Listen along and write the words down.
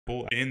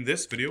In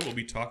this video, we'll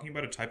be talking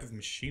about a type of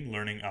machine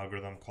learning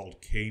algorithm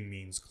called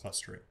k-means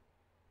clustering.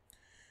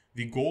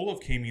 The goal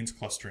of k-means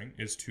clustering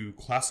is to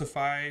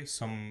classify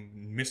some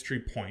mystery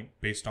point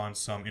based on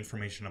some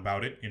information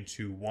about it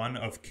into one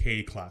of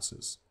k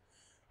classes.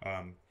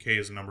 K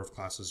is the number of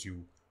classes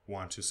you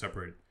want to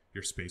separate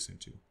your space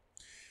into.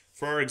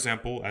 For our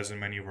example, as in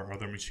many of our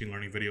other machine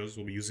learning videos,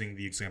 we'll be using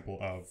the example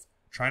of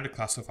trying to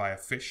classify a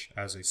fish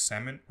as a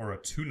salmon or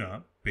a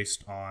tuna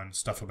based on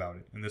stuff about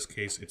it. In this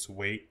case, its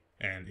weight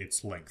and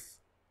its length.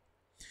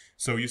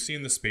 So you see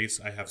in the space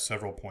I have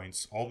several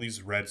points. All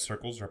these red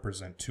circles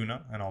represent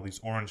tuna and all these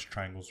orange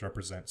triangles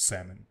represent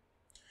salmon.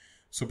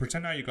 So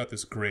pretend now you got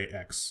this gray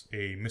X,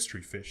 a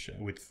mystery fish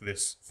with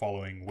this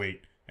following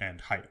weight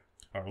and height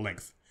or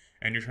length.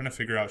 And you're trying to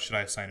figure out, should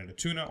I assign it a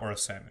tuna or a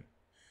salmon?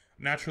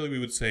 Naturally we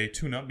would say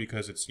tuna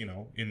because it's,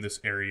 in this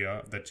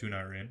area that tuna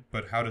are in,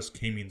 but how does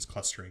k-means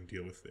clustering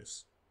deal with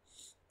this?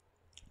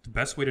 The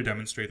best way to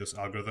demonstrate this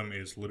algorithm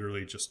is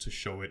literally just to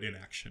show it in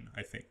action,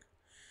 I think.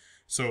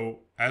 So,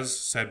 as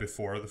said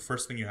before, the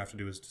first thing you have to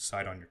do is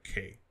decide on your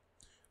k.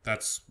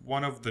 That's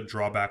one of the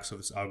drawbacks of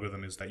this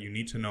algorithm, is that you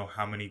need to know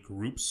how many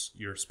groups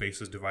your space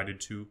is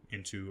divided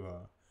into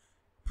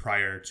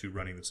prior to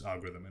running this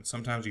algorithm, and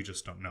sometimes you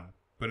just don't know.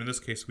 But in this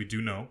case, we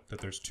do know that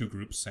there's two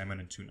groups, salmon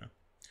and tuna.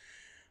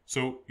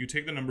 So you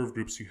take the number of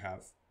groups you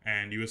have,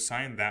 and you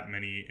assign that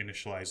many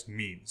initialized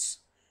means.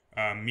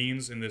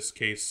 Means in this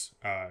case,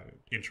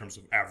 in terms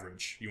of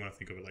average, you want to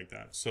think of it like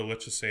that. So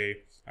let's just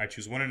say I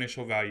choose one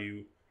initial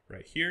value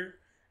right here,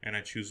 and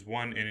I choose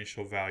one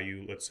initial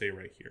value, let's say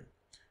right here.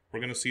 We're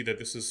going to see that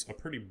this is a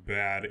pretty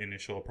bad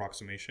initial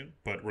approximation,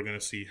 but we're going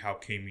to see how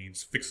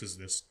k-means fixes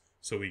this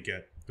so we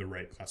get the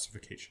right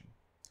classification.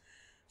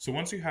 So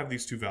once you have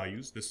these two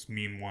values, this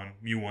mu1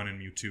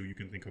 and mu2, you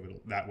can think of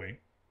it that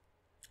way.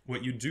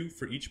 What you do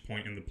for each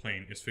point in the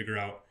plane is figure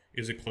out,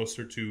 is it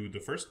closer to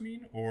the first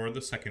mean or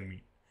the second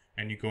mean?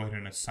 And you go ahead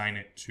and assign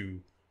it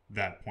to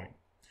that point.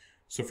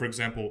 So for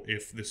example,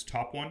 if this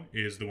top one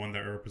is the one that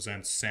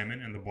represents salmon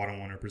and the bottom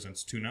one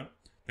represents tuna,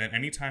 then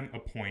anytime a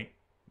point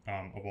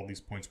of all these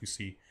points we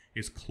see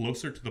is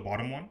closer to the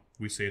bottom one,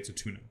 we say it's a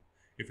tuna.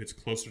 If it's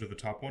closer to the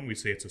top one, we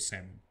say it's a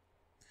salmon.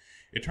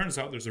 It turns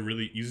out there's a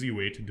really easy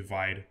way to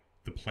divide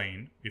the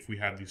plane if we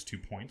have these 2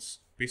 points.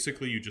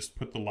 Basically, you just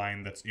put the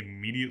line that's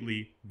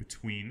immediately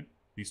between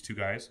these two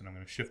guys, and I'm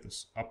going to shift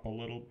this up a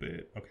little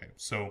bit. Okay,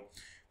 so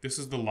this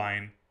is the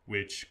line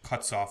which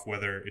cuts off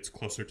whether it's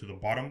closer to the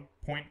bottom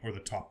point or the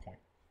top point.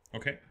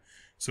 Okay,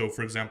 so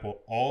for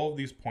example, all of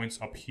these points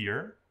up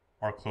here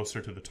are closer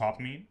to the top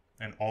mean,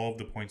 and all of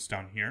the points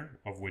down here,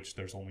 of which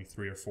there's only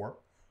 3 or 4,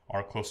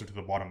 are closer to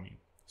the bottom mean.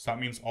 So that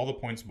means all the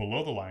points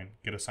below the line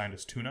get assigned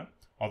as tuna,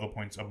 all the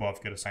points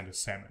above get assigned as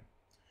salmon.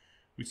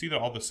 We see that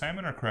all the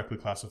salmon are correctly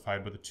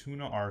classified, but the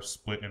tuna are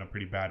split in a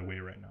pretty bad way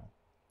right now.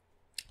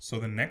 So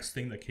the next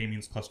thing that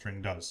k-means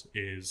clustering does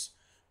is,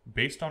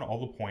 based on all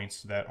the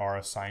points that are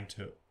assigned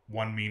to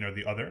one mean or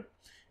the other,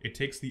 it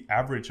takes the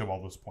average of all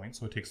those points.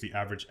 So it takes the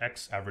average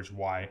x, average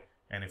y,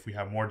 and if we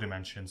have more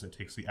dimensions, it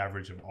takes the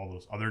average of all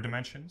those other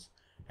dimensions,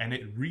 and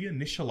it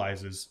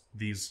reinitializes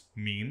these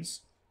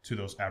means to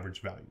those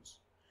average values.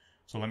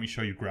 So let me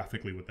show you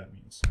graphically what that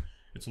means.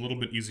 It's a little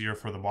bit easier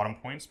for the bottom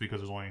points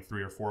because there's only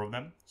 3 or 4 of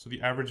them. So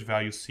the average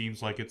value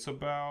seems like it's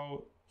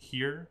about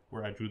here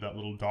where I drew that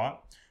little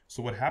dot.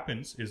 So what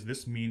happens is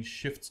this mean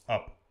shifts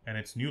up and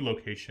its new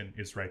location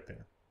is right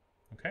there.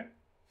 Okay?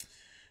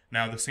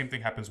 Now the same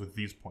thing happens with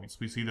these points.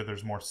 We see that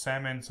there's more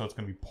salmon, so it's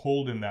going to be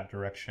pulled in that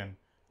direction.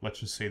 Let's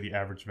just say the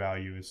average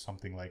value is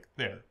something like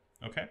there.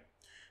 Okay?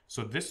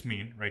 So this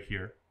mean right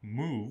here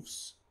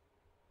moves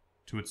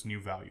to its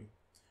new value.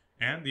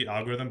 And the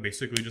algorithm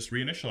basically just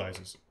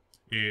reinitializes.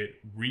 It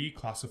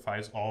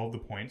reclassifies all of the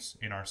points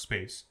in our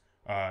space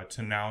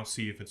to now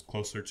see if it's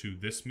closer to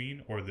this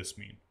mean or this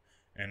mean.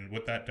 And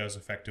what that does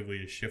effectively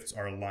is shifts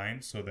our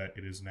line so that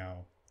it is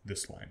now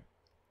this line.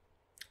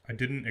 I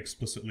didn't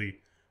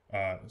explicitly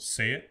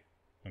say it.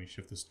 Let me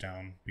shift this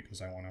down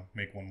because I want to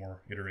make one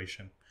more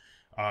iteration.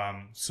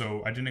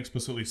 So I didn't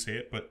explicitly say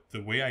it, but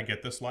the way I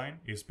get this line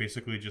is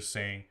basically just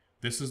saying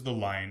this is the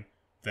line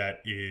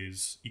that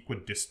is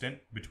equidistant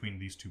between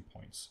these 2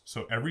 points.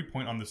 So every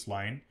point on this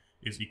line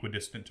is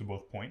equidistant to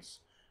both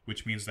points,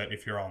 which means that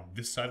if you're on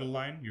this side of the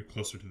line, you're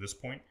closer to this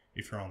point.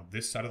 If you're on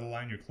this side of the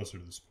line, you're closer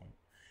to this point.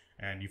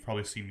 And you've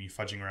probably seen me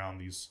fudging around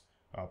these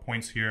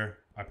points here.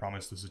 I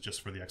promise this is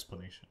just for the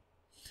explanation.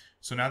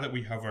 So now that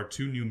we have our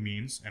 2 new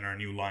means and our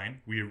new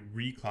line, we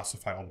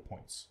reclassify all the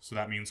points. So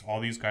that means all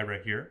these guys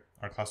right here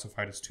are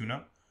classified as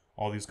tuna.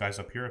 All these guys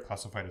up here are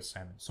classified as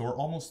salmon. So we're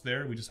almost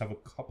there. We just have a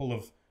couple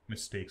of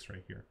mistakes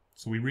right here.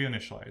 So we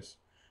reinitialize.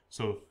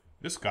 So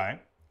this guy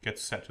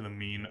gets set to the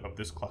mean of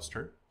this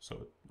cluster,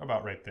 so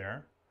about right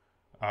there.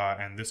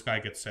 And this guy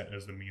gets set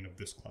as the mean of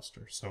this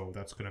cluster, so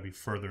that's going to be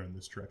further in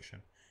this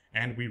direction.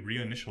 And we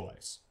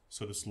reinitialize.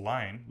 So this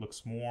line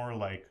looks more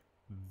like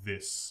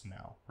this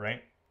now,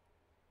 right?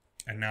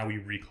 And now we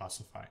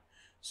reclassify.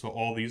 So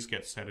all these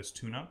get set as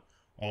tuna,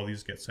 all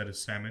these get set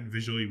as salmon.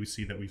 Visually, we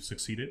see that we've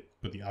succeeded,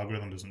 but the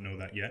algorithm doesn't know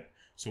that yet.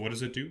 So what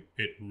does it do?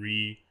 It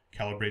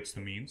recalibrates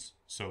the means.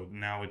 So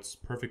now it's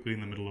perfectly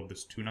in the middle of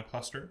this tuna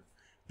cluster.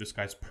 This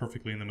guy's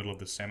perfectly in the middle of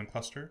this salmon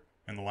cluster,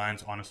 and the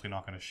line's honestly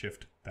not going to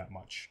shift that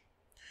much.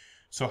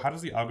 So how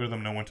does the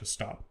algorithm know when to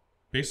stop?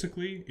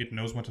 Basically, it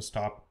knows when to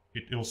stop.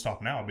 It'll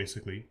stop now,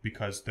 basically,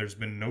 because there's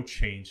been no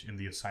change in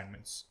the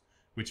assignments,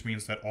 which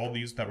means that all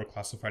these that were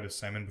classified as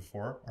salmon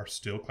before are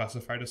still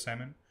classified as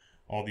salmon.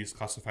 All these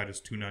classified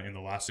as tuna in the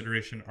last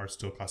iteration are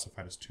still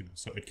classified as tuna,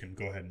 so it can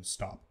go ahead and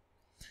stop.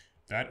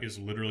 That is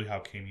literally how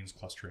k-means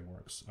clustering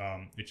works.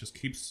 It just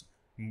keeps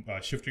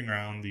shifting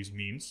around these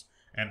means,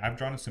 and I've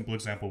drawn a simple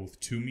example with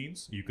 2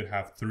 means. You could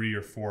have 3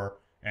 or 4,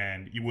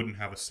 and you wouldn't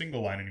have a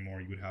single line anymore.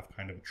 You would have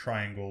kind of a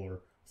triangle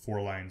or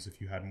 4 lines if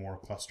you had more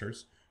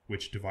clusters,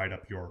 which divide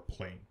up your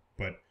plane.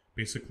 But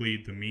basically,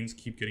 the means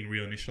keep getting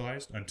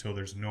reinitialized until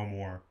there's no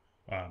more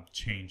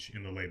change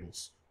in the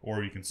labels.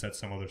 Or you can set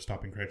some other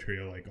stopping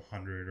criteria like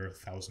 100 or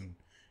 1,000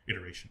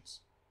 iterations.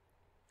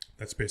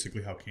 That's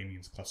basically how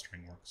k-means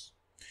clustering works.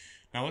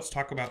 Now let's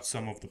talk about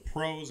some of the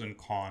pros and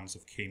cons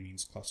of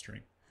k-means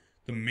clustering.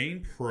 The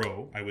main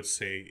pro, I would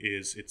say,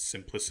 is its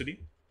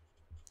simplicity.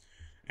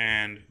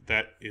 And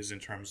that is in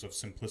terms of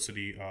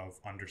simplicity of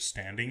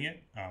understanding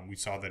it. We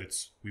saw that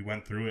we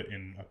went through it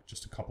in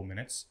just a couple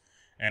minutes.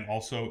 And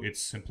also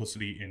its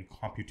simplicity in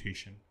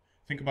computation.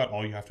 Think about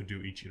all you have to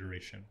do each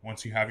iteration.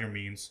 Once you have your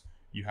means,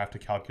 you have to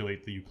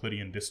calculate the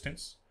Euclidean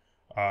distance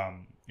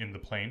in the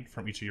plane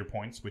from each of your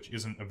points, which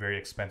isn't a very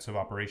expensive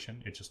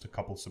operation. It's just a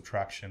couple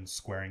subtractions,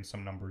 squaring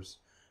some numbers.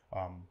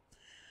 And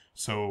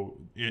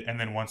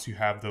then once you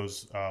have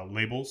those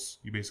labels,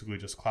 you basically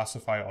just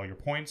classify all your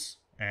points,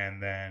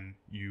 and then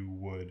you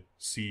would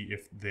see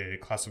if the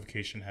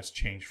classification has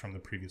changed from the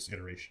previous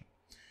iteration.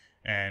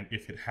 And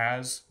if it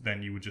has,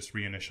 then you would just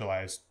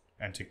reinitialize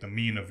and take the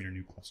mean of your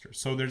new cluster.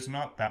 So there's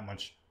not that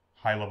much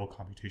high-level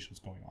computations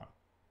going on.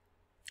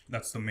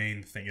 That's the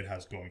main thing it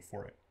has going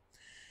for it.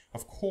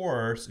 Of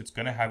course, it's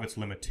going to have its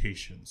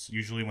limitations.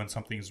 Usually when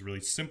something is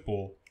really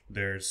simple,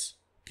 there's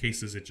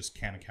cases it just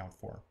can't account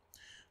for.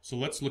 So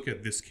let's look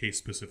at this case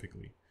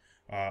specifically.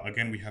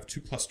 Again, we have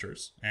 2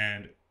 clusters,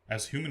 and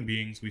as human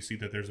beings, we see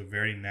that there's a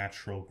very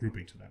natural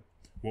grouping to them.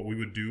 What we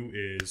would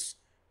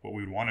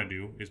want to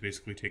do is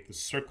basically take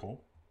this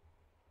circle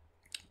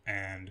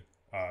and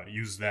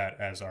use that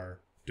as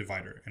our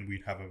divider, and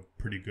we'd have a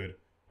pretty good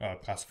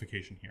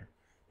classification here.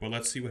 But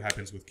let's see what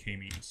happens with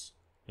k-means.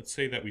 Let's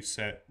say that we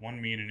set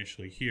one mean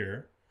initially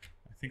here.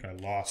 I think I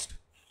lost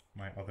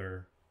my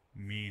other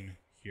mean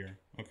here.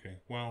 Okay,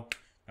 well,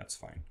 that's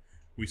fine.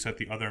 We set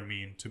the other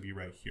mean to be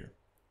right here.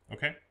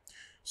 Okay,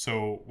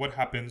 so what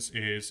happens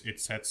is it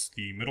sets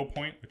the middle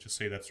point, let's just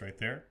say that's right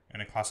there,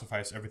 and it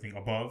classifies everything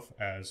above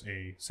as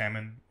a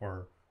salmon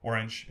or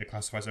orange. It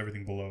classifies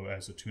everything below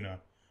as a tuna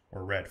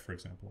or red, for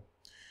example.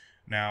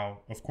 Now,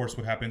 of course,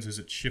 what happens is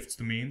it shifts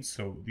the means.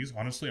 So these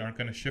honestly aren't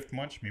going to shift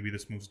much. Maybe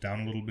this moves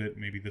down a little bit.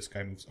 Maybe this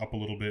guy moves up a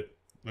little bit.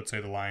 Let's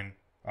say the line,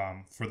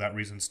 for that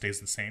reason,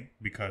 stays the same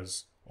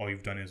because all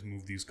you've done is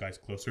move these guys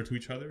closer to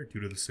each other due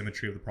to the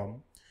symmetry of the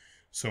problem.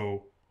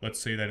 So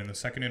let's say that in the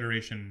second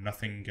iteration,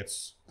 nothing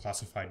gets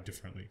classified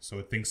differently. So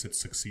it thinks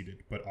it's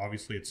succeeded, but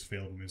obviously it's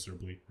failed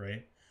miserably,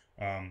 right?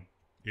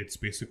 It's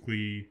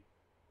basically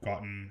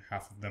gotten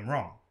half of them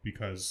wrong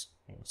because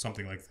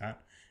something like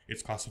that.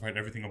 It's classified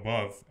everything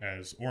above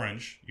as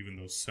orange, even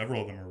though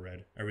several of them are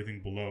red.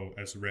 Everything below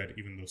as red,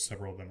 even though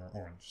several of them are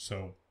orange.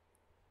 So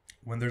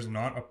when there's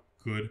not a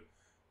good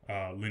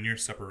linear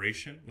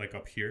separation, like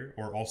up here,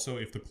 or also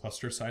if the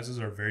cluster sizes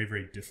are very,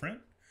 very different,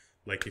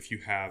 like if you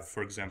have,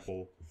 for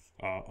example,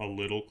 a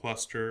little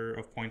cluster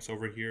of points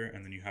over here,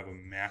 and then you have a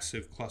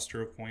massive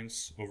cluster of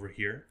points over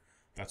here,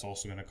 that's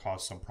also going to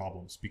cause some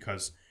problems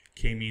because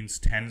k-means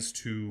tends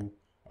to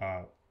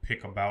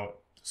pick about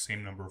the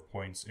same number of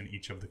points in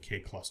each of the k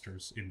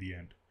clusters in the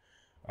end,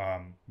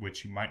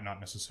 which you might not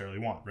necessarily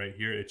want. Right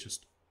here, it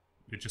just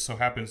so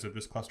happens that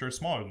this cluster is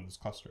smaller than this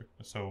cluster,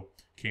 so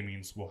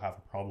k-means will have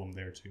a problem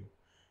there too.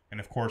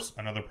 And of course,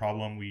 another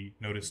problem we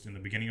noticed in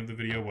the beginning of the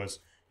video was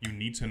you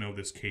need to know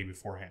this k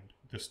beforehand.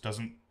 This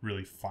doesn't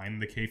really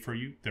find the k for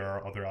you. There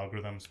are other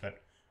algorithms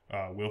that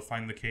will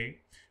find the k,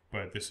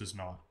 but this is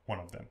not one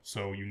of them.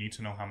 So you need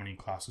to know how many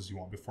classes you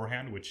want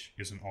beforehand, which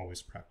isn't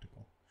always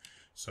practical.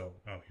 So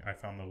I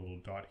found the little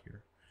dot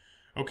here.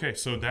 Okay,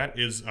 so that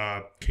is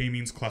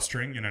k-means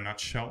clustering in a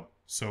nutshell.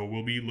 So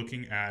we'll be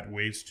looking at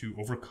ways to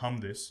overcome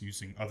this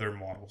using other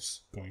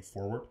models going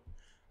forward.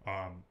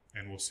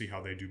 And we'll see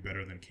how they do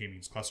better than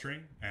k-means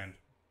clustering and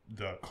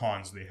the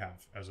cons they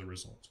have as a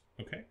result.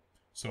 Okay,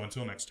 so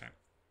until next time.